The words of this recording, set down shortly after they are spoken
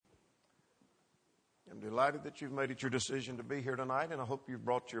I'm delighted that you've made it your decision to be here tonight, and I hope you've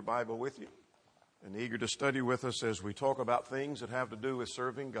brought your Bible with you and eager to study with us as we talk about things that have to do with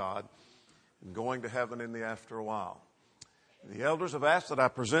serving God and going to heaven in the after a while. The elders have asked that I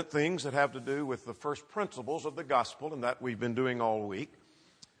present things that have to do with the first principles of the gospel, and that we've been doing all week.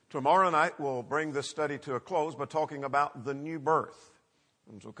 Tomorrow night we'll bring this study to a close by talking about the new birth.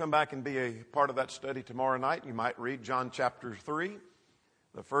 And so come back and be a part of that study tomorrow night. You might read John chapter 3.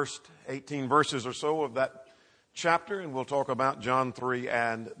 The first 18 verses or so of that chapter, and we'll talk about John 3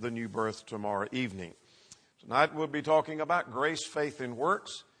 and the new birth tomorrow evening. Tonight we'll be talking about grace, faith, and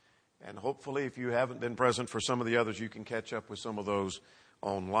works, and hopefully if you haven't been present for some of the others, you can catch up with some of those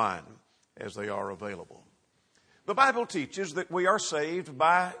online as they are available. The Bible teaches that we are saved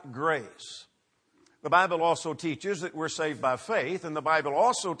by grace. The Bible also teaches that we're saved by faith, and the Bible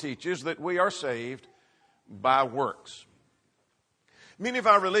also teaches that we are saved by works. Many of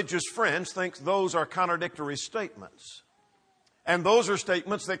our religious friends think those are contradictory statements. And those are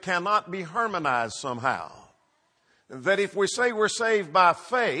statements that cannot be harmonized somehow. That if we say we're saved by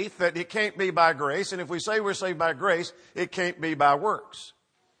faith, that it can't be by grace. And if we say we're saved by grace, it can't be by works.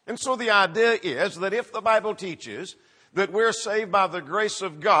 And so the idea is that if the Bible teaches that we're saved by the grace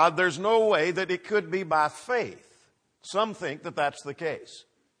of God, there's no way that it could be by faith. Some think that that's the case.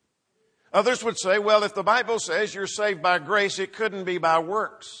 Others would say, well, if the Bible says you're saved by grace, it couldn't be by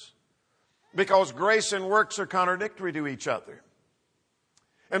works, because grace and works are contradictory to each other.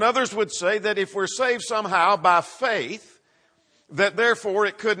 And others would say that if we're saved somehow by faith, that therefore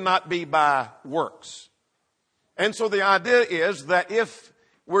it could not be by works. And so the idea is that if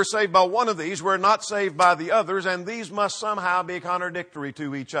we're saved by one of these, we're not saved by the others, and these must somehow be contradictory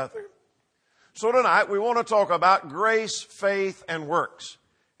to each other. So tonight we want to talk about grace, faith, and works.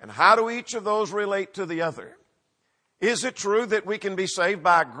 And how do each of those relate to the other? Is it true that we can be saved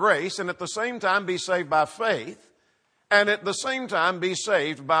by grace and at the same time be saved by faith and at the same time be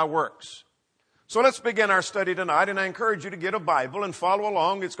saved by works? So let's begin our study tonight, and I encourage you to get a Bible and follow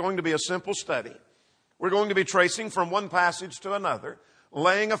along. It's going to be a simple study. We're going to be tracing from one passage to another,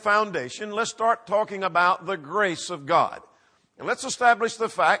 laying a foundation. Let's start talking about the grace of God. And let's establish the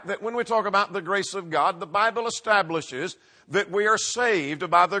fact that when we talk about the grace of God, the Bible establishes that we are saved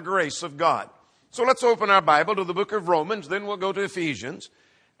by the grace of God. So let's open our Bible to the book of Romans, then we'll go to Ephesians,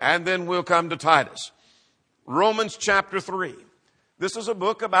 and then we'll come to Titus. Romans chapter 3. This is a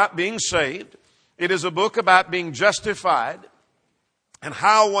book about being saved. It is a book about being justified and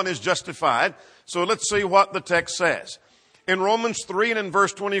how one is justified. So let's see what the text says. In Romans 3 and in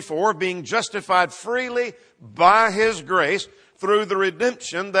verse 24, being justified freely by His grace through the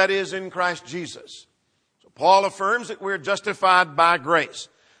redemption that is in Christ Jesus. Paul affirms that we're justified by grace.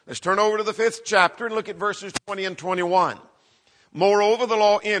 Let's turn over to the 5th chapter and look at verses 20 and 21. Moreover, the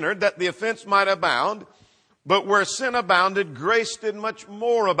law entered that the offense might abound, but where sin abounded, grace did much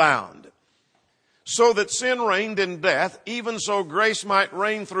more abound. So that sin reigned in death, even so grace might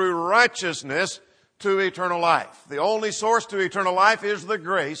reign through righteousness to eternal life. The only source to eternal life is the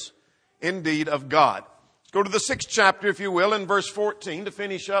grace, indeed, of God. Let's go to the 6th chapter, if you will, in verse 14 to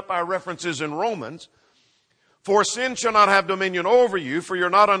finish up our references in Romans. For sin shall not have dominion over you, for you're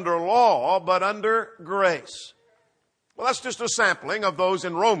not under law, but under grace. Well, that's just a sampling of those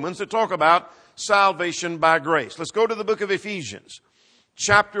in Romans that talk about salvation by grace. Let's go to the book of Ephesians,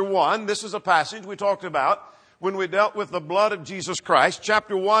 chapter 1. This is a passage we talked about when we dealt with the blood of Jesus Christ.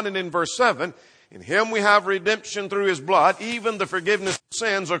 Chapter 1 and in verse 7, in Him we have redemption through His blood, even the forgiveness of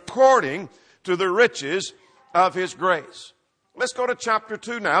sins according to the riches of His grace. Let's go to chapter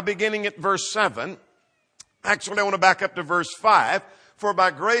 2 now, beginning at verse 7. Actually, I want to back up to verse 5. For by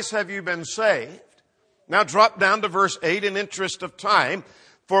grace have you been saved. Now drop down to verse 8 in interest of time.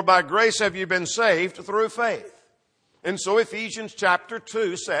 For by grace have you been saved through faith. And so Ephesians chapter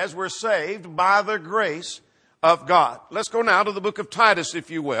 2 says we're saved by the grace of God. Let's go now to the book of Titus,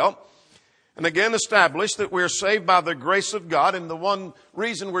 if you will. And again establish that we're saved by the grace of God. And the one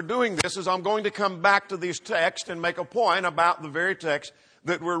reason we're doing this is I'm going to come back to these texts and make a point about the very text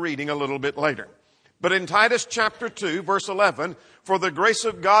that we're reading a little bit later. But in Titus chapter 2, verse 11, for the grace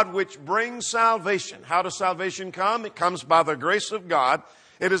of God which brings salvation. How does salvation come? It comes by the grace of God.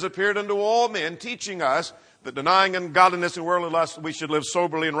 It has appeared unto all men, teaching us that denying ungodliness and worldly lust, we should live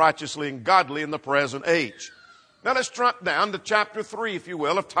soberly and righteously and godly in the present age. Now let's drop down to chapter 3, if you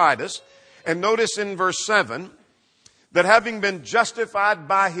will, of Titus. And notice in verse 7 that having been justified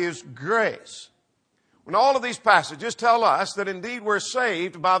by His grace. When all of these passages tell us that indeed we're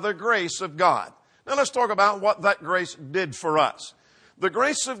saved by the grace of God. Now let's talk about what that grace did for us. The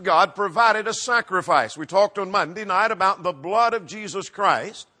grace of God provided a sacrifice. We talked on Monday night about the blood of Jesus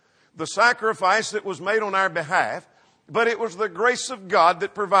Christ the sacrifice that was made on our behalf, but it was the grace of God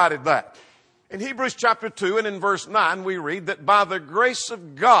that provided that. In Hebrews chapter 2 and in verse 9, we read that by the grace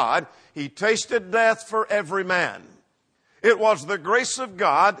of God, He tasted death for every man. It was the grace of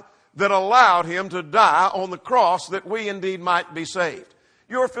God that allowed Him to die on the cross that we indeed might be saved.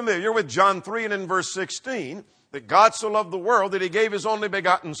 You're familiar with John 3 and in verse 16, that God so loved the world that He gave His only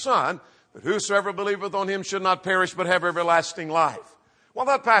begotten Son, that whosoever believeth on Him should not perish but have everlasting life. Well,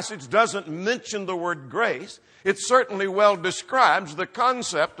 that passage doesn't mention the word grace. It certainly well describes the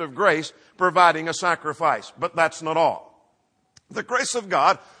concept of grace providing a sacrifice, but that's not all. The grace of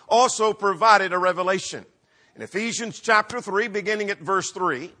God also provided a revelation. In Ephesians chapter 3, beginning at verse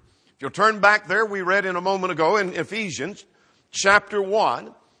 3, if you'll turn back there, we read in a moment ago in Ephesians chapter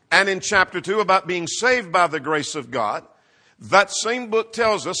 1 and in chapter 2 about being saved by the grace of God. That same book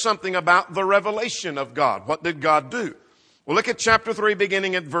tells us something about the revelation of God. What did God do? Well, look at chapter 3,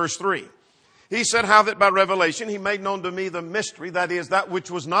 beginning at verse 3. He said, how that by revelation He made known to me the mystery, that is, that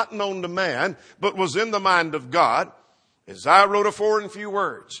which was not known to man, but was in the mind of God, as I wrote afore in few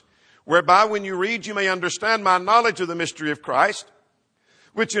words, whereby when you read you may understand my knowledge of the mystery of Christ,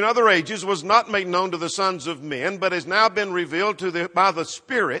 which in other ages was not made known to the sons of men, but has now been revealed by the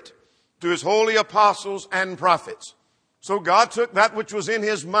Spirit to His holy apostles and prophets. So God took that which was in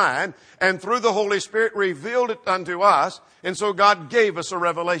His mind and through the Holy Spirit revealed it unto us. And so God gave us a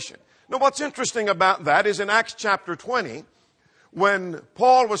revelation. Now what's interesting about that is in Acts chapter 20, when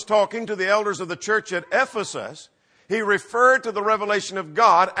Paul was talking to the elders of the church at Ephesus, he referred to the revelation of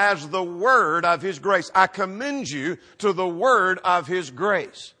God as the word of His grace. I commend you to the word of His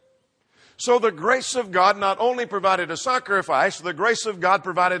grace. So the grace of God not only provided a sacrifice, the grace of God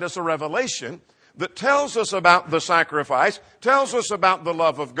provided us a revelation that tells us about the sacrifice, tells us about the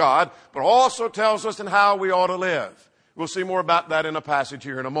love of God, but also tells us in how we ought to live. We'll see more about that in a passage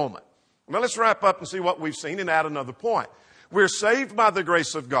here in a moment. Now let's wrap up and see what we've seen and add another point. We're saved by the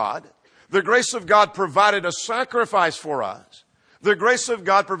grace of God. The grace of God provided a sacrifice for us. The grace of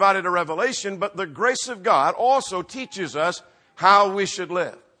God provided a revelation, but the grace of God also teaches us how we should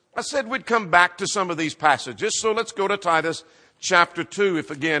live. I said we'd come back to some of these passages, so let's go to Titus chapter 2,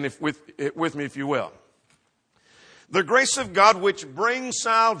 with me, if you will. The grace of God which brings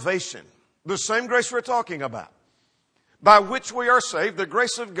salvation, the same grace we're talking about, by which we are saved, the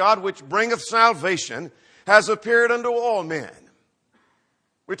grace of God which bringeth salvation has appeared unto all men.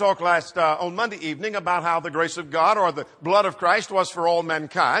 We talked on Monday evening about how the grace of God or the blood of Christ was for all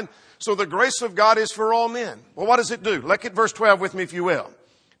mankind. So the grace of God is for all men. Well, what does it do? Look at verse 12 with me, if you will.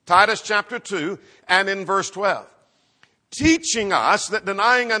 Titus chapter 2 and in verse 12. Teaching us that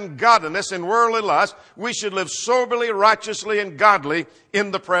denying ungodliness and worldly lust, we should live soberly, righteously, and godly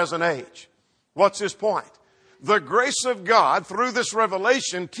in the present age. What's his point? The grace of God through this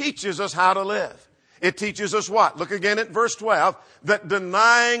revelation teaches us how to live. It teaches us what? Look again at verse 12. That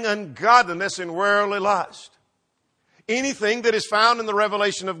denying ungodliness and worldly lust. Anything that is found in the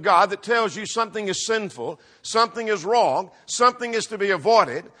revelation of God that tells you something is sinful, something is wrong, something is to be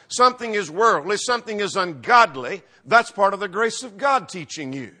avoided, something is worldly, something is ungodly, that's part of the grace of God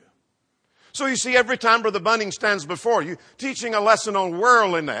teaching you. So you see, every time Brother Bunning stands before you teaching a lesson on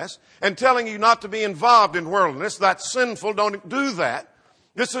worldliness and telling you not to be involved in worldliness, that's sinful, don't do that.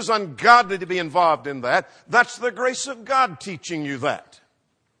 This is ungodly to be involved in that. That's the grace of God teaching you that.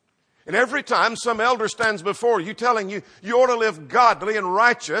 And every time some elder stands before you telling you you ought to live godly and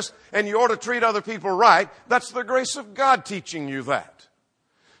righteous and you ought to treat other people right, that's the grace of God teaching you that.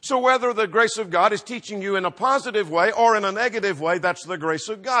 So whether the grace of God is teaching you in a positive way or in a negative way, that's the grace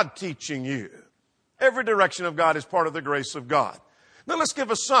of God teaching you. Every direction of God is part of the grace of God. Now let's give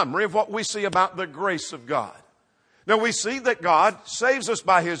a summary of what we see about the grace of God. Now we see that God saves us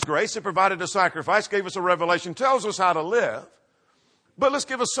by His grace. He provided a sacrifice, gave us a revelation, tells us how to live. But let's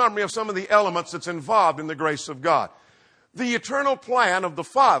give a summary of some of the elements that's involved in the grace of God. The eternal plan of the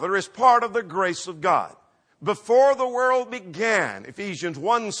Father is part of the grace of God. Before the world began, Ephesians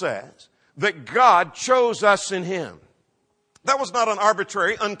 1 says, that God chose us in Him. That was not an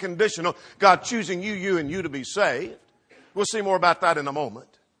arbitrary, unconditional God choosing you, and you to be saved. We'll see more about that in a moment.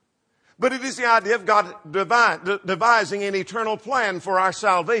 But it is the idea of God devising an eternal plan for our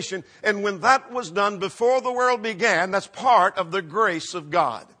salvation. And when that was done before the world began, that's part of the grace of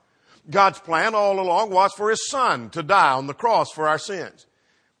God. God's plan all along was for His Son to die on the cross for our sins.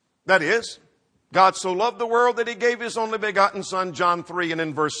 That is, God so loved the world that He gave His only begotten Son, John 3 and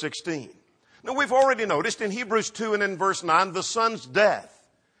in verse 16. Now we've already noticed in Hebrews 2 and in verse 9, the Son's death,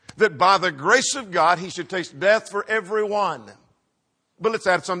 that by the grace of God He should taste death for everyone. But let's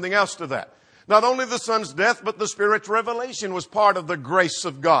add something else to that. Not only the Son's death, but the Spirit's revelation was part of the grace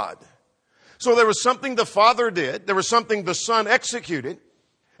of God. So there was something the Father did, there was something the Son executed,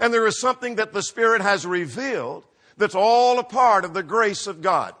 and there is something that the Spirit has revealed that's all a part of the grace of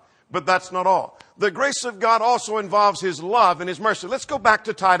God. But that's not all. The grace of God also involves His love and His mercy. Let's go back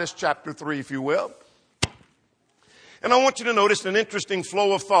to Titus chapter 3, if you will. And I want you to notice an interesting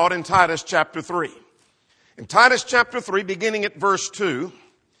flow of thought in Titus chapter 3. In Titus chapter 3, beginning at verse 2,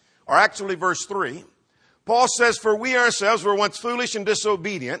 or actually verse 3, Paul says, "For we ourselves were once foolish and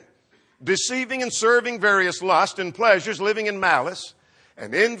disobedient, deceiving and serving various lusts and pleasures, living in malice,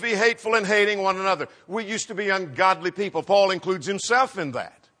 and envy, hateful and hating one another." We used to be ungodly people. Paul includes himself in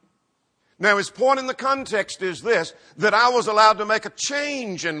that. Now, his point in the context is this, that I was allowed to make a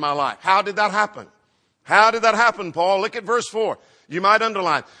change in my life. How did that happen? How did that happen, Paul? Look at verse 4. You might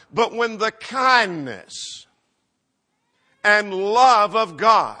underline. "But when the kindness and love of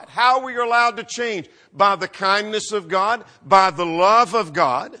God," how were you allowed to change? By the kindness of God, by the love of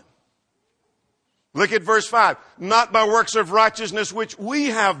God. Look at verse 5. "Not by works of righteousness which we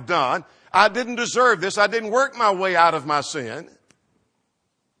have done." I didn't deserve this. I didn't work my way out of my sin.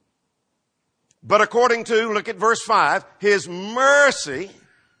 "But according to," look at verse 5, "His mercy,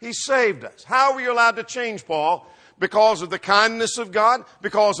 He saved us." How were you allowed to change, Paul? Because of the kindness of God,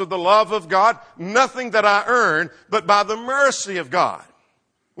 because of the love of God, nothing that I earned, but by the mercy of God.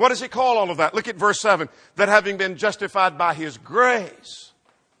 What does he call all of that? Look at verse 7, "That having been justified by His grace."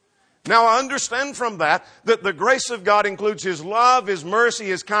 Now I understand from that the grace of God includes His love, His mercy,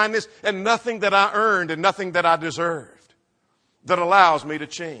 His kindness, and nothing that I earned and nothing that I deserved that allows me to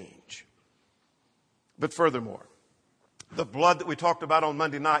change. But furthermore, the blood that we talked about on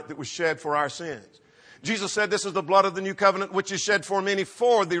Monday night that was shed for our sins. Jesus said, "This is the blood of the new covenant which is shed for many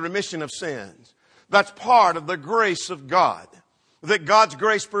for the remission of sins." That's part of the grace of God. That God's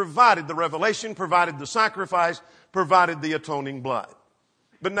grace provided the revelation, provided the sacrifice, provided the atoning blood.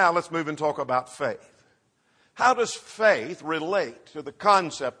 But now let's move and talk about faith. How does faith relate to the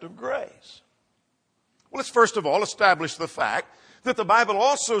concept of grace? Well, let's first of all establish the fact that the Bible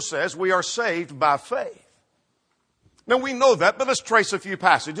also says we are saved by faith. Now we know that, but let's trace a few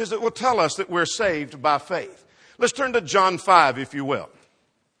passages that will tell us that we're saved by faith. Let's turn to John 5, if you will.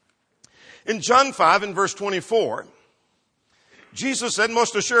 In John 5, in verse 24, Jesus said,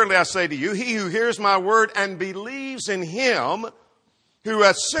 "Most assuredly I say to you, he who hears my word and believes in Him who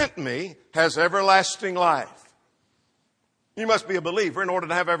has sent me has everlasting life." You must be a believer in order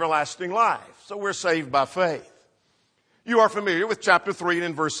to have everlasting life. So we're saved by faith. You are familiar with chapter 3 and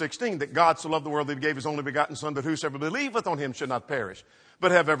in verse 16, that God so loved the world that He gave His only begotten Son, that whosoever believeth on Him should not perish, but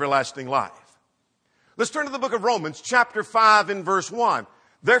have everlasting life. Let's turn to the book of Romans, chapter 5 and verse 1.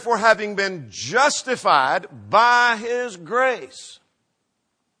 "Therefore, having been justified by His grace,"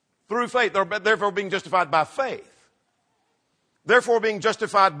 through faith, therefore being justified by faith. Therefore, being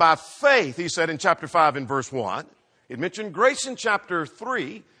justified by faith, he said in chapter 5 and verse 1. He mentioned grace in chapter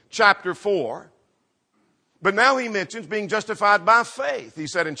 3, chapter 4. But now he mentions being justified by faith, he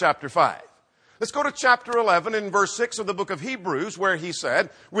said in chapter 5. Let's go to chapter 11 and verse 6 of the book of Hebrews, where he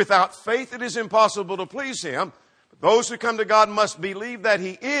said, "Without faith it is impossible to please Him. But those who come to God must believe that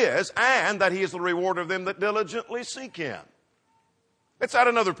He is, and that He is the rewarder of them that diligently seek Him." Let's add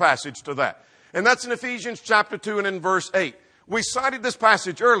another passage to that. And that's in Ephesians chapter 2 and in verse 8. We cited this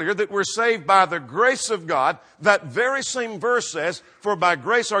passage earlier that we're saved by the grace of God. That very same verse says, "For by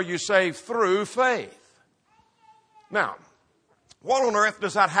grace are you saved through faith." Now, what on earth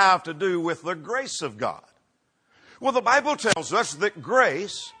does that have to do with the grace of God? Well, the Bible tells us that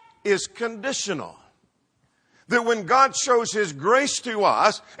grace is conditional. That when God shows His grace to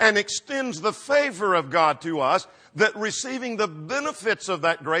us and extends the favor of God to us, that receiving the benefits of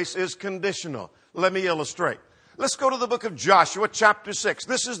that grace is conditional. Let me illustrate. Let's go to the book of Joshua, chapter 6.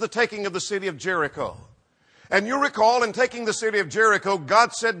 This is the taking of the city of Jericho. And you recall, in taking the city of Jericho,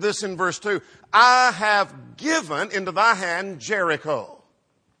 God said this in verse 2, "I have given into thy hand Jericho."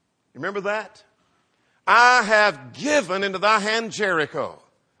 You remember that? "I have given into thy hand Jericho."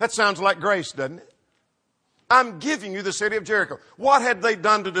 That sounds like grace, doesn't it? I'm giving you the city of Jericho. What had they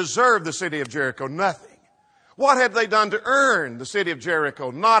done to deserve the city of Jericho? Nothing. What had they done to earn the city of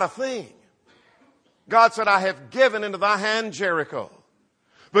Jericho? Not a thing. God said, "I have given into thy hand Jericho."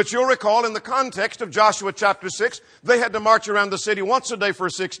 But you'll recall in the context of Joshua chapter 6, they had to march around the city once a day for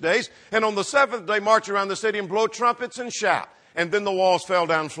 6 days. And on the 7th day, march around the city and blow trumpets and shout. And then the walls fell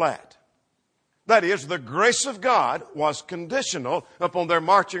down flat. That is, the grace of God was conditional upon their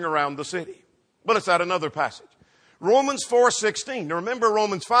marching around the city. But let's add another passage. Romans 4:16. Now remember,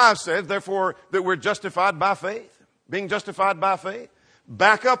 Romans 5 says, therefore, that we're justified by faith. Being justified by faith.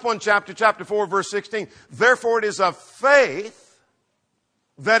 Back up one chapter 4, verse 16. Therefore it is of faith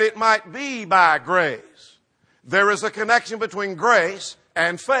that it might be by grace. There is a connection between grace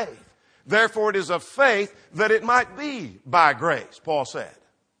and faith. Therefore it is of faith that it might be by grace, Paul said.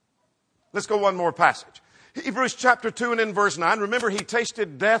 Let's go one more passage. Hebrews chapter 2 and in verse 9. Remember, he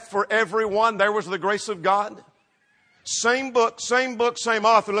tasted death for everyone. There was the grace of God. Same book, same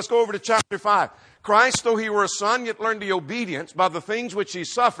author. Let's go over to chapter 5. Christ, though he were a son, yet learned the obedience by the things which he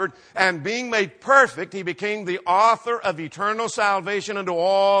suffered, and being made perfect, he became the author of eternal salvation unto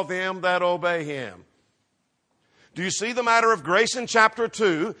all them that obey him. Do you see the matter of grace in chapter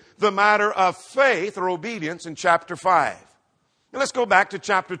 2, the matter of faith or obedience in chapter 5? Now let's go back to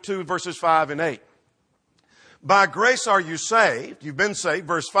chapter 2, verses 5 and 8. By grace are you saved. You've been saved,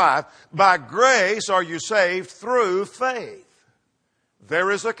 verse 5. By grace are you saved through faith.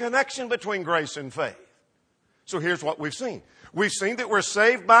 There is a connection between grace and faith. So here's what we've seen. We've seen that we're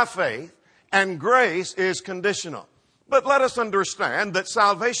saved by faith and grace is conditional. But let us understand that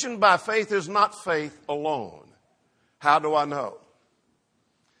salvation by faith is not faith alone. How do I know?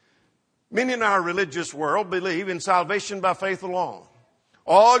 Many in our religious world believe in salvation by faith alone.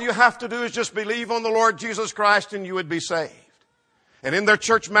 All you have to do is just believe on the Lord Jesus Christ and you would be saved. And in their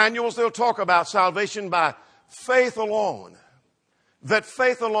church manuals, they'll talk about salvation by faith alone. That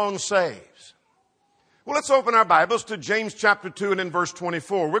faith alone saves. Well, let's open our Bibles to James chapter 2 and in verse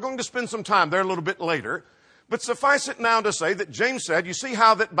 24. We're going to spend some time there a little bit later. But suffice it now to say that James said, you see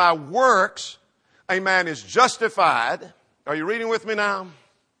how that by works a man is justified. Are you reading with me now?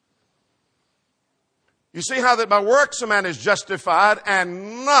 You see how that by works a man is justified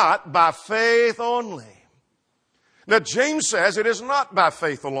and not by faith only. Now James says it is not by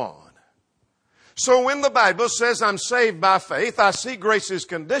faith alone. So when the Bible says I'm saved by faith, I see grace is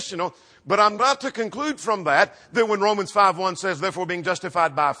conditional, but I'm not to conclude from that when Romans 5:1 says, therefore being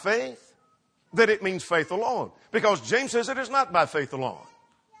justified by faith, that it means faith alone. Because James says it is not by faith alone.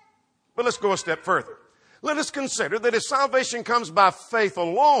 But let's go a step further. Let us consider that if salvation comes by faith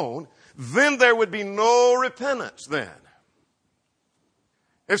alone, then there would be no repentance then.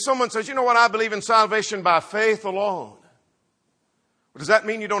 If someone says, you know what, I believe in salvation by faith alone. Does that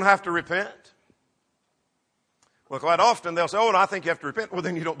mean you don't have to repent? Well, quite often they'll say, oh, no, I think you have to repent. Well,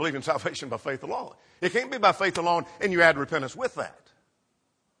 then you don't believe in salvation by faith alone. It can't be by faith alone and you add repentance with that.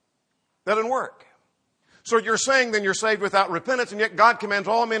 That doesn't work. So you're saying then you're saved without repentance, and yet God commands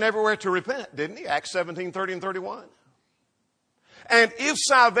all men everywhere to repent, didn't he? Acts 17, 30 and 31. And if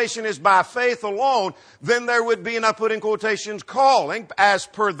salvation is by faith alone, then there would be, and I put in quotations, calling, as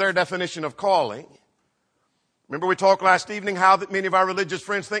per their definition of calling. Remember we talked last evening how that many of our religious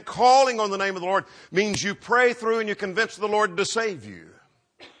friends think calling on the name of the Lord means you pray through and you convince the Lord to save you.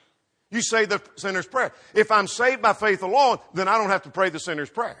 You say the sinner's prayer. If I'm saved by faith alone, then I don't have to pray the sinner's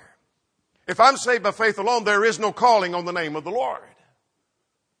prayer. If I'm saved by faith alone, there is no calling on the name of the Lord.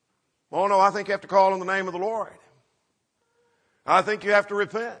 Oh no, I think you have to call on the name of the Lord. I think you have to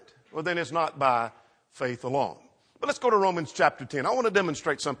repent. Well, then it's not by faith alone. But let's go to Romans chapter 10. I want to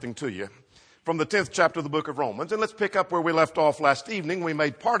demonstrate something to you from the 10th chapter of the book of Romans. And let's pick up where we left off last evening. We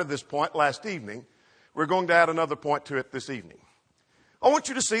made part of this point last evening. We're going to add another point to it this evening. I want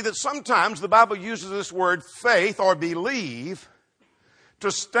you to see that sometimes the Bible uses this word faith or believe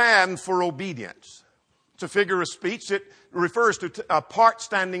to stand for obedience. It's a figure of speech. It refers to a part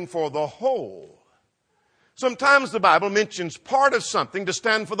standing for the whole. Sometimes the Bible mentions part of something to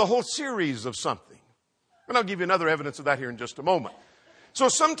stand for the whole series of something. And I'll give you another evidence of that here in just a moment. So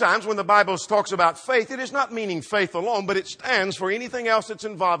sometimes when the Bible talks about faith, it is not meaning faith alone, but it stands for anything else that's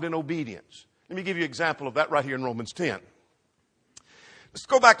involved in obedience. Let me give you an example of that right here in Romans 10. Let's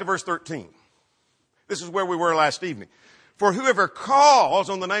go back to verse 13. This is where we were last evening. For whoever calls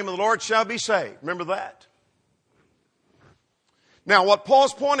on the name of the Lord shall be saved. Remember that? Now, what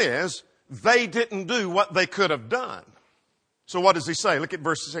Paul's point is, they didn't do what they could have done. So what does he say? Look at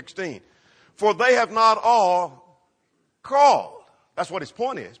verse 16. For they have not all called. That's what his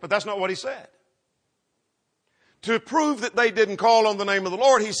point is, but that's not what he said. To prove that they didn't call on the name of the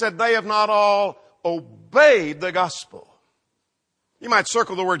Lord, he said they have not all obeyed the gospel. You might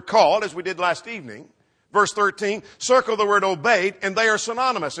circle the word called, as we did last evening. Verse 13, circle the word obeyed, and they are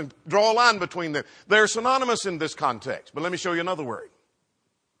synonymous, and draw a line between them. They're synonymous in this context. But let me show you another word.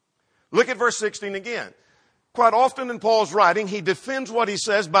 Look at verse 16 again. Quite often in Paul's writing, he defends what he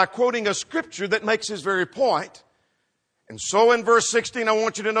says by quoting a scripture that makes his very point. And so in verse 16, I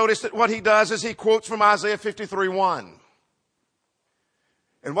want you to notice that what he does is he quotes from Isaiah 53:1.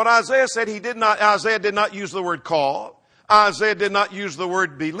 And what Isaiah said, Isaiah did not use the word call. Isaiah did not use the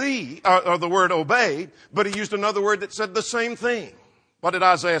word believe, or the word obeyed, but he used another word that said the same thing. What did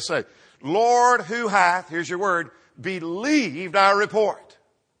Isaiah say? Lord, who hath, here's your word, believed our report.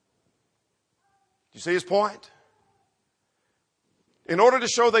 Do you see his point? In order to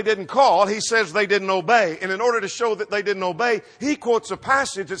show they didn't call, he says they didn't obey. And in order to show that they didn't obey, he quotes a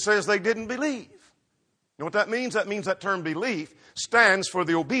passage that says they didn't believe. You know what that means? That means that term belief stands for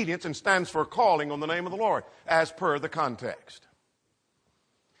the obedience and stands for calling on the name of the Lord, as per the context.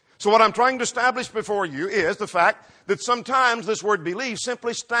 So what I'm trying to establish before you is the fact that sometimes this word believe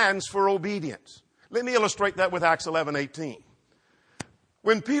simply stands for obedience. Let me illustrate that with Acts 11:18.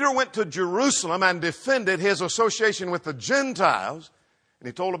 When Peter went to Jerusalem and defended his association with the Gentiles, and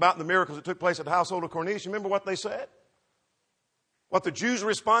he told about the miracles that took place at the household of Cornelius, you remember what they said? What the Jews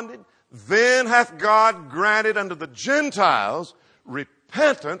responded? Then hath God granted unto the Gentiles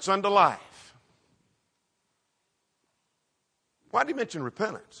repentance unto life. Why did he mention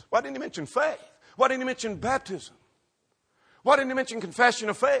repentance? Why didn't he mention faith? Why didn't he mention baptism? Why didn't he mention confession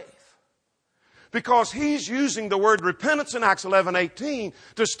of faith? Because he's using the word repentance in Acts 11:18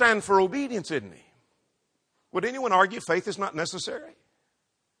 to stand for obedience, isn't he? Would anyone argue faith is not necessary?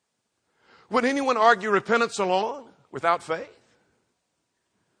 Would anyone argue repentance alone without faith?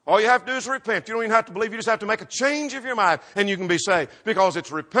 All you have to do is repent. You don't even have to believe. You just have to make a change of your mind and you can be saved, because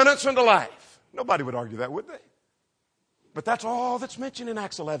it's repentance unto life. Nobody would argue that, would they? But that's all that's mentioned in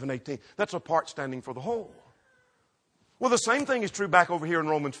Acts 11:18. That's a part standing for the whole. Well, the same thing is true back over here in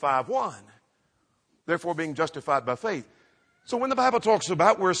Romans 5:1. Therefore, being justified by faith. So when the Bible talks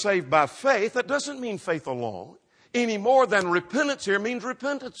about we're saved by faith, that doesn't mean faith alone, any more than repentance here means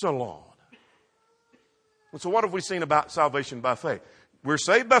repentance alone. And so what have we seen about salvation by faith? We're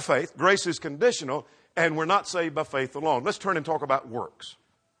saved by faith, grace is conditional, and we're not saved by faith alone. Let's turn and talk about works.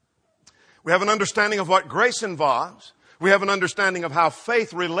 We have an understanding of what grace involves. We have an understanding of how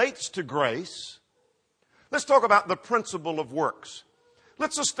faith relates to grace. Let's talk about the principle of works.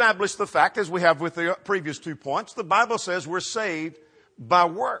 Let's establish the fact, as we have with the previous 2 points, the Bible says we're saved by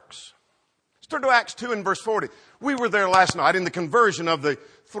works. Let's turn to Acts 2 and verse 40. We were there last night in the conversion of the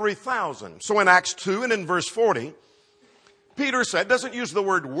 3,000. So in Acts 2 and in verse 40, Peter said, doesn't use the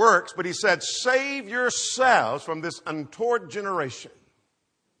word works, but he said, save yourselves from this untoward generation.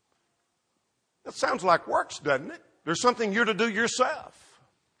 That sounds like works, doesn't it? There's something you're to do yourself.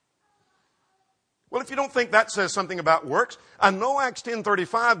 Well, if you don't think that says something about works, I know Acts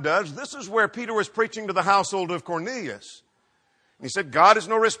 10:35 does. This is where Peter was preaching to the household of Cornelius. And he said, God is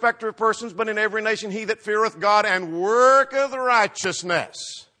no respecter of persons, but in every nation he that feareth God and worketh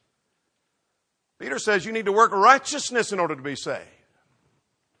righteousness. Peter says you need to work righteousness in order to be saved.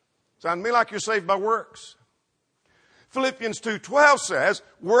 Sound to me like you're saved by works. Philippians 2:12 says,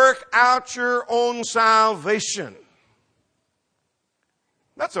 work out your own salvation.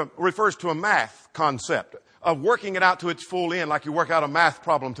 That refers to a math concept of working it out to its full end, like you work out a math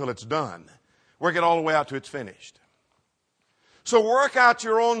problem till it's done. Work it all the way out till it's finished. So work out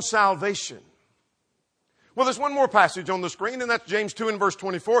your own salvation. Well, there's one more passage on the screen, and that's James 2 and verse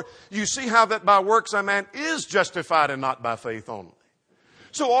 24. You see how that by works a man is justified and not by faith only.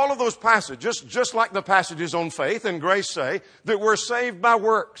 So all of those passages, just like the passages on faith and grace, say that we're saved by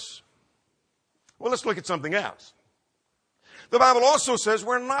works. Well, let's look at something else. The Bible also says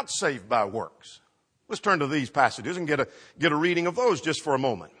we're not saved by works. Let's turn to these passages and get a reading of those just for a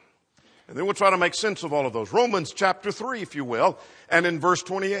moment. And then we'll try to make sense of all of those. Romans chapter 3, if you will, and in verse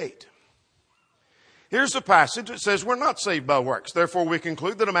 28. Here's a passage that says we're not saved by works. Therefore, we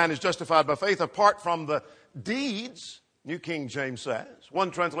conclude that a man is justified by faith apart from the deeds, New King James says.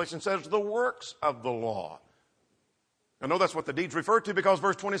 One translation says the works of the law. I know that's what the deeds refer to because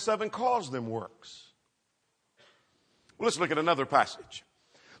verse 27 calls them works. Well, let's look at another passage.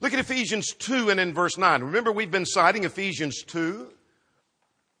 Look at Ephesians 2 and in verse 9. Remember, we've been citing Ephesians 2.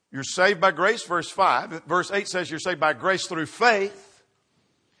 You're saved by grace, verse 5. Verse 8 says you're saved by grace through faith.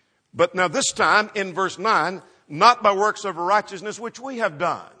 But now this time in verse 9, not by works of righteousness which we have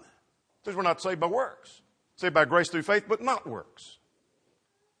done. It says we're not saved by works. Saved by grace through faith, but not works.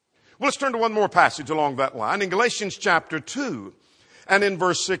 Well, let's turn to one more passage along that line. In Galatians chapter 2 and in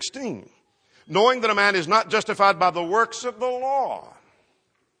verse 16. Knowing that a man is not justified by the works of the law,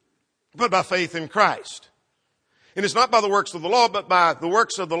 but by faith in Christ. And it's not by the works of the law, but by the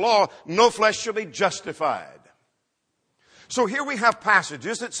works of the law, no flesh shall be justified. So here we have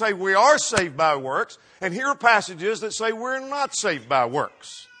passages that say we are saved by works, and here are passages that say we're not saved by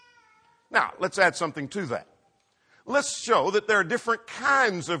works. Now, let's add something to that. Let's show that there are different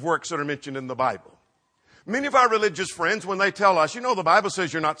kinds of works that are mentioned in the Bible. Many of our religious friends, when they tell us, you know, the Bible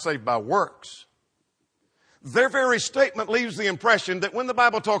says you're not saved by works, their very statement leaves the impression that when the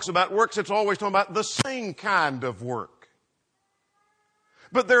Bible talks about works, it's always talking about the same kind of work.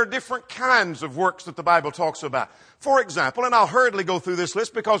 But there are different kinds of works that the Bible talks about. For example, and I'll hurriedly go through this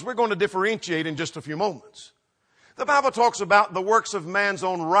list because we're going to differentiate in just a few moments. The Bible talks about the works of man's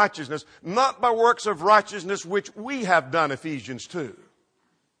own righteousness, not by works of righteousness which we have done, Ephesians 2.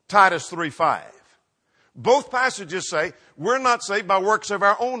 Titus 3:5. Both passages say we're not saved by works of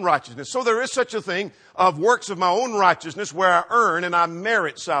our own righteousness. So there is such a thing of works of my own righteousness where I earn and I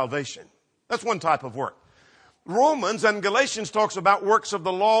merit salvation. That's one type of work. Romans and Galatians talks about works of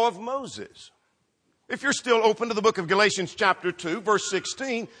the law of Moses. If you're still open to the book of Galatians chapter 2, verse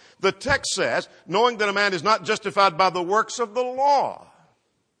 16, the text says, knowing that a man is not justified by the works of the law.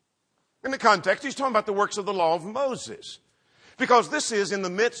 In the context, he's talking about the works of the law of Moses. Because this is in the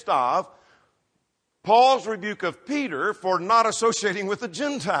midst of Paul's rebuke of Peter for not associating with the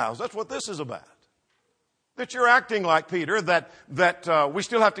Gentiles. That's what this is about. That you're acting like Peter, that we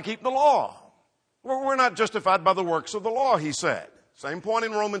still have to keep the law. Well, we're not justified by the works of the law, he said. Same point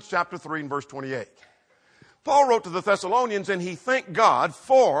in Romans chapter 3 and verse 28. Paul wrote to the Thessalonians and he thanked God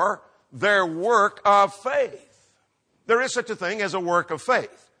for their work of faith. There is such a thing as a work of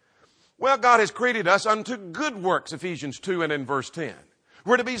faith. Well, God has created us unto good works, Ephesians 2 and in verse 10.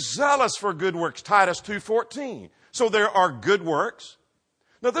 We're to be zealous for good works, Titus 2:14. So there are good works.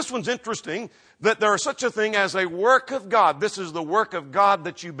 Now this one's interesting, that there is such a thing as a work of God. This is the work of God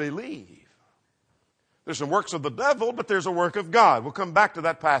that you believe. There's some works of the devil, but there's a work of God. We'll come back to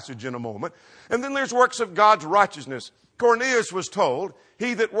that passage in a moment. And then there's works of God's righteousness. Cornelius was told,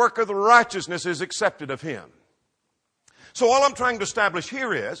 he that worketh righteousness is accepted of him. So all I'm trying to establish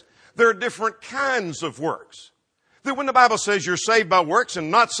here is, there are different kinds of works. That when the Bible says you're saved by works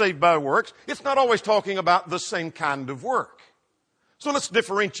and not saved by works, it's not always talking about the same kind of work. So let's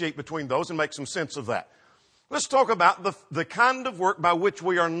differentiate between those and make some sense of that. Let's talk about the kind of work by which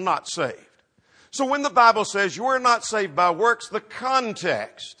we are not saved. So when the Bible says you are not saved by works, the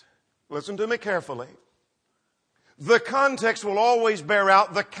context, listen to me carefully, the context will always bear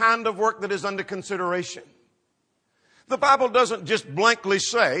out the kind of work that is under consideration. The Bible doesn't just blankly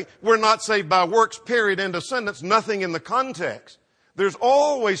say we're not saved by works, period, end of sentence, nothing in the context. There's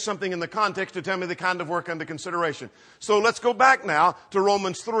always something in the context to tell me the kind of work under consideration. So let's go back now to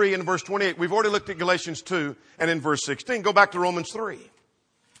Romans 3 and verse 28. We've already looked at Galatians 2 and in verse 16. Go back to Romans 3.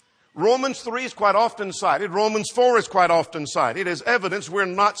 Romans 3 is quite often cited. Romans 4 is quite often cited as evidence we're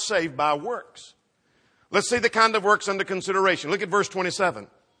not saved by works. Let's see the kind of works under consideration. Look at verse 27.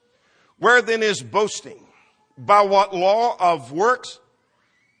 Where then is boasting? By what law of works?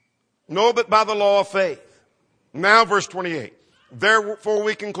 No, but by the law of faith. Now verse 28. Therefore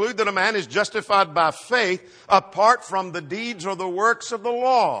we conclude that a man is justified by faith apart from the deeds or the works of the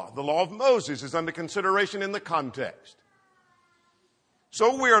law. The law of Moses is under consideration in the context.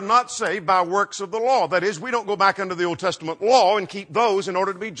 So we are not saved by works of the law. That is, we don't go back under the Old Testament law and keep those in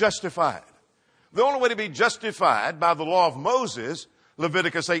order to be justified. The only way to be justified by the law of Moses,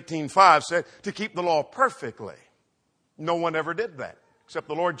 Leviticus 18:5 said, to keep the law perfectly. No one ever did that except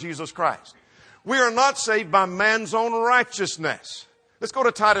the Lord Jesus Christ. We are not saved by man's own righteousness. Let's go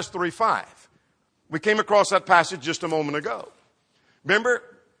to Titus 3:5. We came across that passage just a moment ago. Remember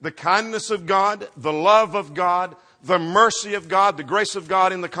the kindness of God, the love of God, the mercy of God, the grace of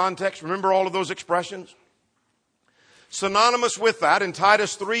God in the context. Remember all of those expressions? Synonymous with that in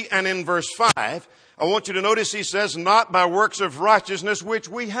Titus 3 and in verse 5, I want you to notice he says, not by works of righteousness which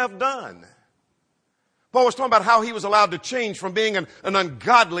we have done. Paul was talking about how he was allowed to change from being an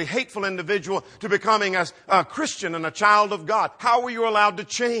ungodly, hateful individual to becoming a Christian and a child of God. How were you allowed to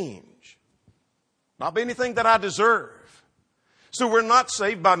change? Not by anything that I deserve. So we're not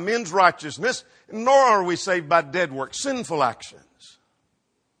saved by men's righteousness, nor are we saved by dead works, sinful actions.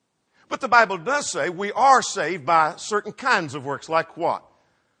 But the Bible does say we are saved by certain kinds of works, like what?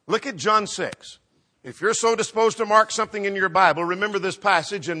 Look at John 6. If you're so disposed to mark something in your Bible, remember this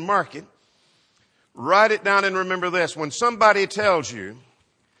passage and mark it. Write it down and remember this. When somebody tells you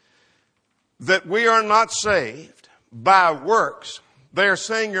that we are not saved by works, they are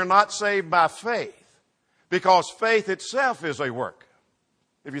saying you're not saved by faith, because faith itself is a work.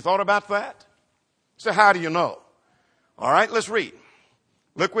 Have you thought about that? So how do you know? All right, let's read.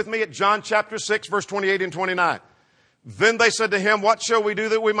 Look with me at John chapter 6, verse 28 and 29. Then they said to him, what shall we do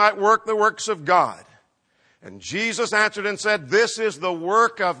that we might work the works of God? And Jesus answered and said, this is the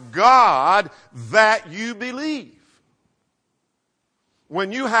work of God, that you believe.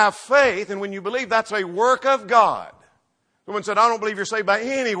 When you have faith and when you believe, that's a work of God. Someone said, I don't believe you're saved by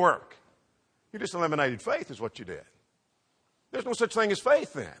any work. You just eliminated faith is what you did. There's no such thing as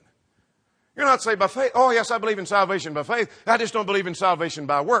faith then. You're not saved by faith. Oh, yes, I believe in salvation by faith. I just don't believe in salvation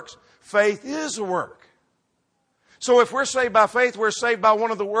by works. Faith is a work. So if we're saved by faith, we're saved by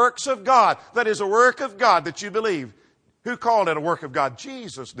one of the works of God. That is a work of God that you believe. Who called it a work of God?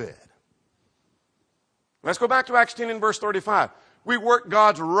 Jesus did. Let's go back to Acts 10 and verse 35. We work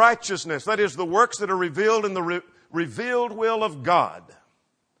God's righteousness. That is the works that are revealed in the revealed will of God.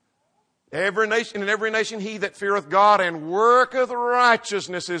 In every nation, he that feareth God and worketh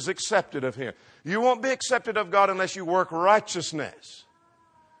righteousness is accepted of him. You won't be accepted of God unless you work righteousness.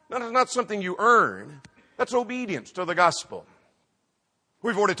 That is not something you earn. That's obedience to the gospel.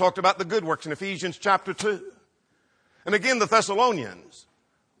 We've already talked about the good works in Ephesians chapter 2. And again, the Thessalonians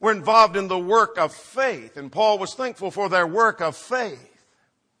were involved in the work of faith. And Paul was thankful for their work of faith.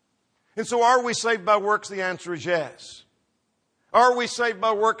 And so are we saved by works? The answer is yes. Are we saved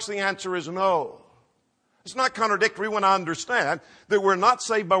by works? The answer is no. It's not contradictory when I understand that we're not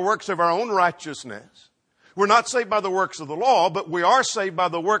saved by works of our own righteousness. We're not saved by the works of the law, but we are saved by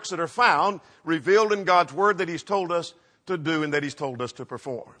the works that are found, revealed in God's Word that He's told us to do and that He's told us to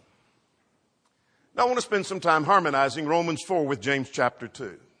perform. Now I want to spend some time harmonizing Romans 4 with James chapter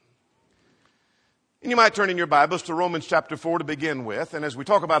 2. And you might turn in your Bibles to Romans chapter 4 to begin with. And as we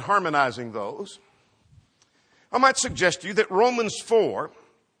talk about harmonizing those, I might suggest to you that Romans 4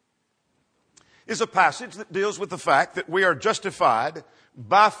 is a passage that deals with the fact that we are justified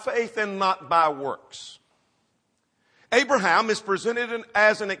by faith and not by works. Abraham is presented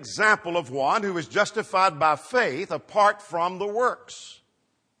as an example of one who is justified by faith apart from the works.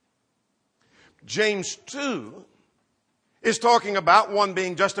 James 2 is talking about one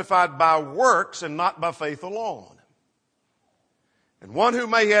being justified by works and not by faith alone. And one who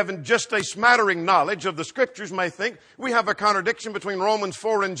may have just a smattering knowledge of the Scriptures may think we have a contradiction between Romans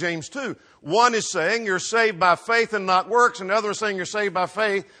 4 and James 2. One is saying you're saved by faith and not works, and the other is saying you're saved by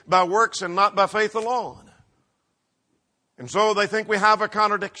faith, by works and not by faith alone. And so they think we have a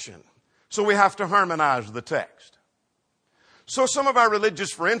contradiction. So we have to harmonize the text. So some of our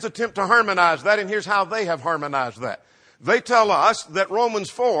religious friends attempt to harmonize that, and here's how they have harmonized that. They tell us that Romans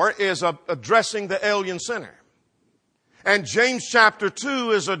 4 is addressing the alien sinner. And James chapter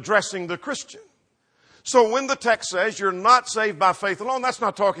 2 is addressing the Christian. So when the text says you're not saved by faith alone, that's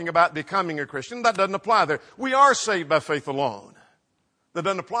not talking about becoming a Christian. That doesn't apply there. We are saved by faith alone. That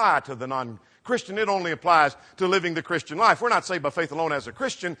doesn't apply to the non-Christian. It only applies to living the Christian life. We're not saved by faith alone as a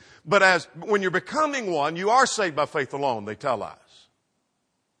Christian, but as when you're becoming one, you are saved by faith alone, they tell us.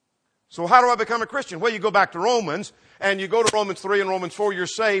 So how do I become a Christian? Well, you go back to Romans, and you go to Romans 3 and Romans 4, you're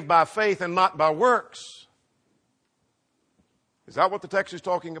saved by faith and not by works. Is that what the text is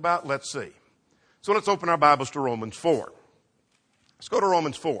talking about? Let's see. So let's open our Bibles to Romans 4. Let's go to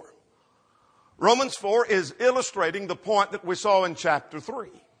Romans 4. Romans 4 is illustrating the point that we saw in chapter 3.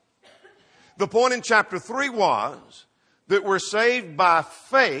 The point in chapter 3 was that we're saved by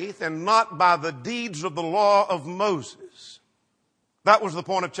faith and not by the deeds of the law of Moses. That was the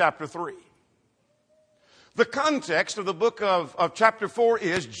point of chapter 3. The context of the book of chapter 4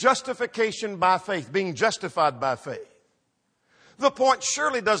 is justification by faith, being justified by faith. The point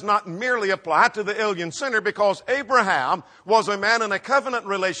surely does not merely apply to the alien sinner because Abraham was a man in a covenant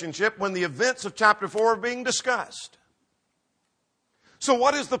relationship when the events of chapter 4 are being discussed. So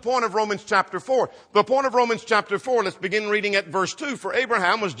what is the point of Romans chapter 4? The point of Romans chapter 4, let's begin reading at verse 2. For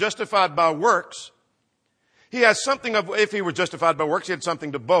Abraham was justified by works. He has something of, if he were justified by works, he had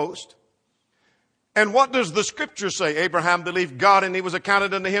something to boast. And what does the Scripture say? Abraham believed God and he was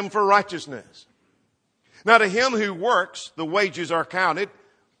accounted unto him for righteousness. Now to him who works, the wages are counted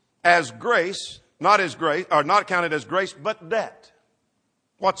as grace, not counted as grace, but debt.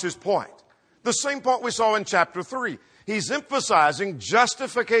 What's his point? The same point we saw in chapter 3. He's emphasizing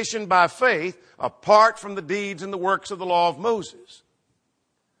justification by faith apart from the deeds and the works of the law of Moses.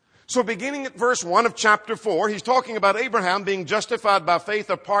 So beginning at verse 1 of chapter 4, he's talking about Abraham being justified by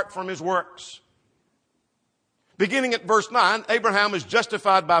faith apart from his works. Beginning at verse 9, Abraham is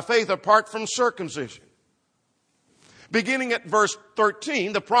justified by faith apart from circumcision. Beginning at verse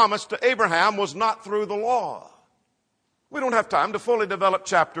 13, the promise to Abraham was not through the law. We don't have time to fully develop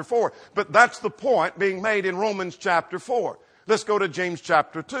chapter 4, but that's the point being made in Romans chapter 4. Let's go to James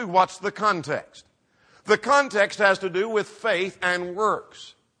chapter 2. What's the context? The context has to do with faith and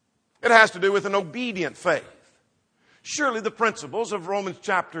works. It has to do with an obedient faith. Surely the principles of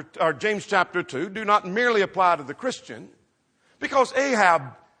James chapter 2 do not merely apply to the Christian, because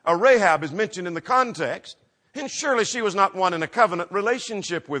Rahab is mentioned in the context, and surely she was not one in a covenant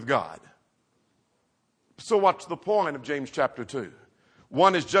relationship with God. So what's the point of James chapter 2?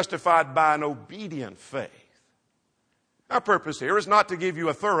 One is justified by an obedient faith. Our purpose here is not to give you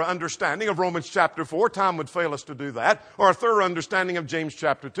a thorough understanding of Romans chapter 4. Time would fail us to do that. Or a thorough understanding of James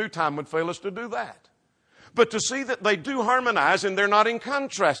chapter 2. Time would fail us to do that. but to see that they do harmonize and they're not in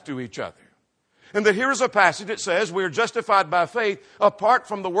contrast to each other. And that here's a passage that says we are justified by faith apart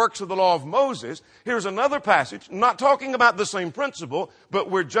from the works of the law of Moses. Here's another passage, not talking about the same principle,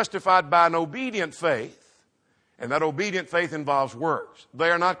 but we're justified by an obedient faith. And that obedient faith involves works. They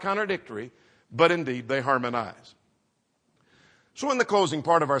are not contradictory, but indeed they harmonize. So in the closing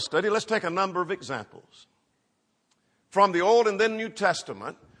part of our study, let's take a number of examples from the Old and then New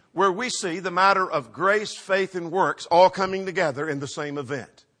Testament where we see the matter of grace, faith, and works all coming together in the same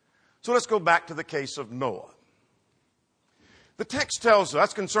event. So let's go back to the case of Noah. The text tells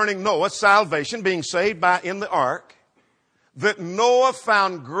us concerning Noah's salvation, being saved in the ark, that Noah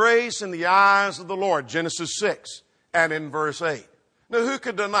found grace in the eyes of the Lord, Genesis 6 and in verse 8. Now, who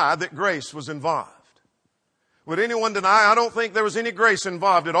could deny that grace was involved? Would anyone deny? I don't think there was any grace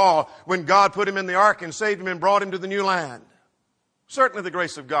involved at all when God put him in the ark and saved him and brought him to the new land. Certainly the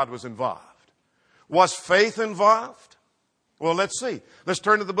grace of God was involved. Was faith involved? Well, let's see. Let's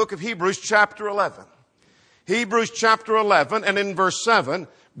turn to the book of Hebrews chapter 11. Hebrews chapter 11 and in verse 7,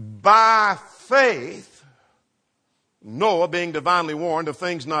 by faith, Noah, being divinely warned of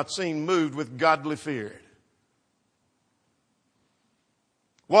things not seen, moved with godly fear.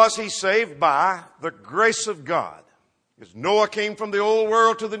 Was he saved by the grace of God? Because Noah came from the old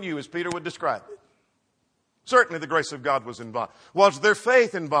world to the new, as Peter would describe it. Certainly the grace of God was involved. Was there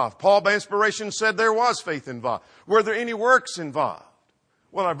faith involved? Paul, by inspiration, said there was faith involved. Were there any works involved?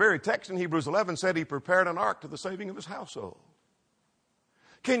 Well, our very text in Hebrews 11 said he prepared an ark to the saving of his household.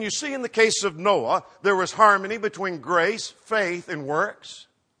 Can you see in the case of Noah, there was harmony between grace, faith, and works?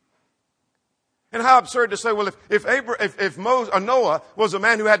 And how absurd to say, well, if Noah was a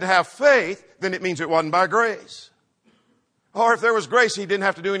man who had to have faith, then it means it wasn't by grace. Or if there was grace, he didn't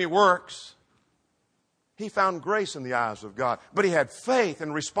have to do any works. He found grace in the eyes of God. But he had faith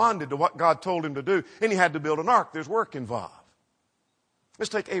and responded to what God told him to do. And he had to build an ark. There's work involved. Let's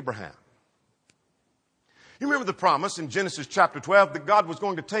take Abraham. You remember the promise in Genesis chapter 12 that God was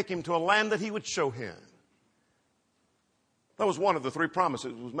going to take him to a land that he would show him. That was one of the three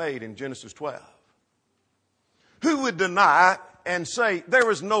promises that was made in Genesis 12. Who would deny and say there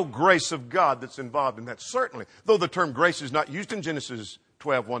is no grace of God that's involved in that? Certainly. Though the term grace is not used in Genesis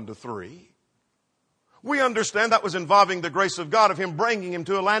 12, 1-3. We understand that was involving the grace of God of him bringing him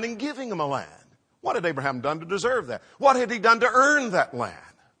to a land and giving him a land. What had Abraham done to deserve that? What had he done to earn that land?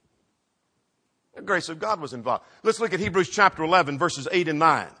 The grace of God was involved. Let's look at Hebrews chapter 11, verses 8 and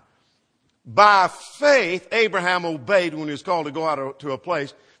 9. By faith, Abraham obeyed when he was called to go out to a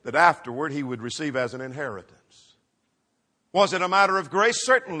place that afterward he would receive as an inheritance. Was it a matter of grace?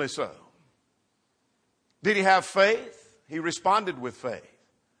 Certainly so. Did he have faith? He responded with faith.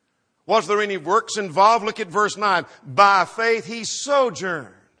 Was there any works involved? Look at verse 9. By faith he sojourned.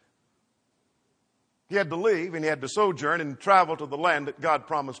 He had to leave and he had to sojourn and travel to the land that God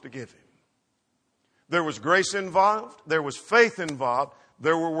promised to give him. There was grace involved. There was faith involved.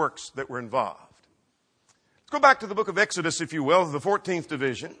 There were works that were involved. Let's go back to the book of Exodus, if you will, the 14th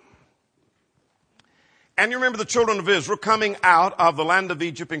division. And you remember the children of Israel coming out of the land of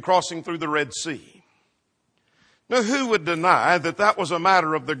Egypt and crossing through the Red Sea. Now, who would deny that that was a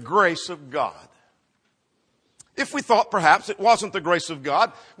matter of the grace of God? If we thought perhaps it wasn't the grace of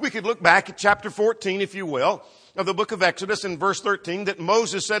God, we could look back at chapter 14, if you will, of the book of Exodus in verse 13, that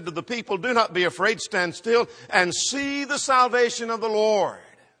Moses said to the people, do not be afraid, stand still and see the salvation of the Lord.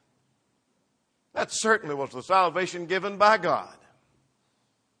 That certainly was the salvation given by God.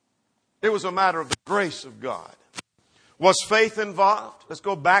 It was a matter of the grace of God. Was faith involved? Let's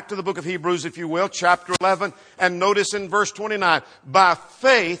go back to the book of Hebrews, if you will, chapter 11, and notice in verse 29, by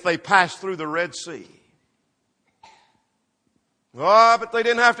faith they passed through the Red Sea. Oh, but they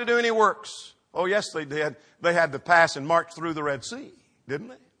didn't have to do any works. Oh, yes, they did. They had to pass and march through the Red Sea, didn't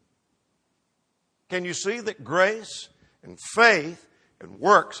they? Can you see that grace and faith and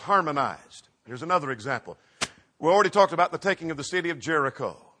works harmonized? Here's another example. We already talked about the taking of the city of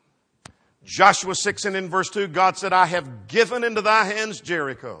Jericho. Joshua 6 and in verse 2, God said, I have given into thy hands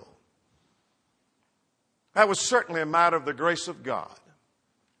Jericho. That was certainly a matter of the grace of God.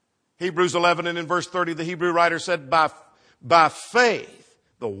 Hebrews 11 and in verse 30, the Hebrew writer said, by faith,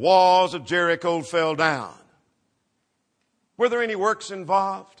 the walls of Jericho fell down. Were there any works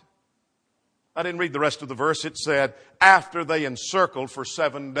involved? I didn't read the rest of the verse. It said, after they encircled for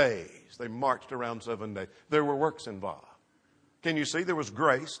 7 days. They marched around 7 days. There were works involved. Can you see? There was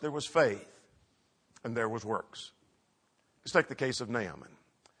grace, there was faith, and there was works. Let's take the case of Naaman.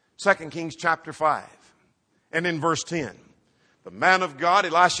 2 Kings chapter 5. And in verse 10, the man of God,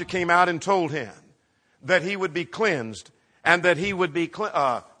 Elisha, came out and told him that he would be cleansed and that he would be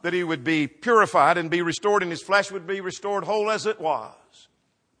that he would be purified and be restored, and his flesh would be restored whole as it was.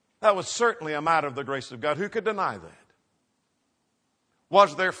 That was certainly a matter of the grace of God. Who could deny that?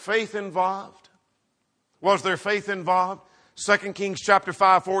 Was there faith involved? Was there faith involved? 2 Kings chapter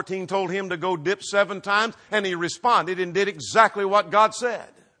 5:14 told him to go dip 7 times, and he responded and did exactly what God said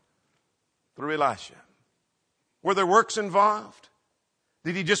through Elisha. Were there works involved?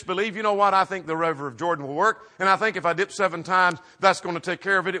 Did he just believe, you know what, I think the river of Jordan will work, and I think if I dip 7 times, that's going to take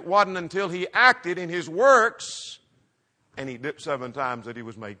care of it? It wasn't until he acted in his works and he dipped 7 times that he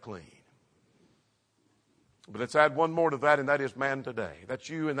was made clean. But let's add one more to that, and that is man today. That's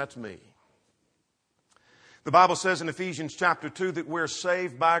you and that's me. The Bible says in Ephesians chapter 2 that we're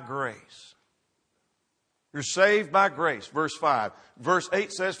saved by grace. You're saved by grace. Verse 5. Verse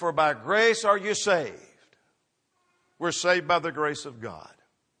 8 says, for by grace are you saved. We're saved by the grace of God.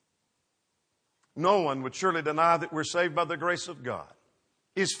 No one would surely deny that we're saved by the grace of God.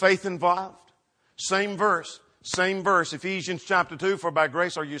 Is faith involved? Same verse. Ephesians chapter 2, for by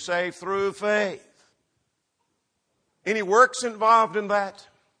grace are you saved through faith. Any works involved in that?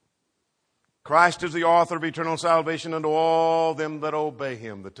 Christ is the author of eternal salvation unto all them that obey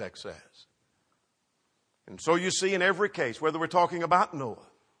him, the text says. And so you see in every case, whether we're talking about Noah,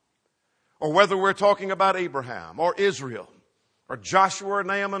 or whether we're talking about Abraham, or Israel, or Joshua, or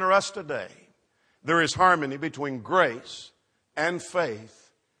Naaman, or us today, there is harmony between grace and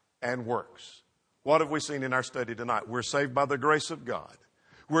faith and works. What have we seen in our study tonight? We're saved by the grace of God.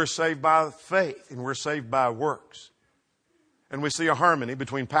 We're saved by faith, and we're saved by works. And we see a harmony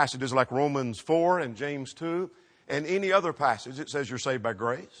between passages like Romans 4 and James 2 and any other passage that says you're saved by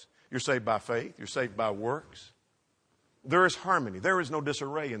grace, you're saved by faith, you're saved by works. There is harmony. There is no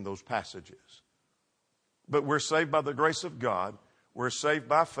disarray in those passages. But we're saved by the grace of God, we're saved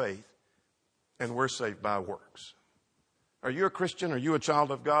by faith, and we're saved by works. Are you a Christian? Are you a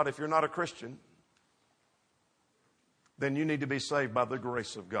child of God? If you're not a Christian, then you need to be saved by the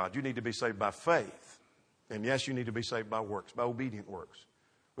grace of God. You need to be saved by faith. And yes, you need to be saved by works, by obedient works.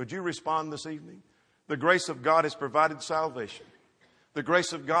 Would you respond this evening? The grace of God has provided salvation. The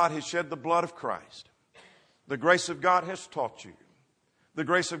grace of God has shed the blood of Christ. The grace of God has taught you. The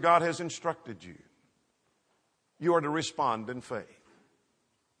grace of God has instructed you. You are to respond in faith.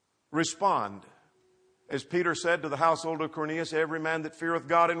 Respond. As Peter said to the household of Cornelius, every man that feareth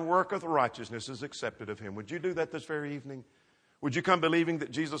God and worketh righteousness is accepted of him. Would you do that this very evening? Would you come believing that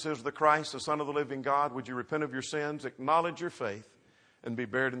Jesus is the Christ, the Son of the living God? Would you repent of your sins, acknowledge your faith, and be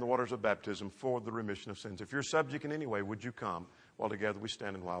buried in the waters of baptism for the remission of sins? If you're subject in any way, would you come while together we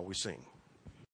stand and while we sing?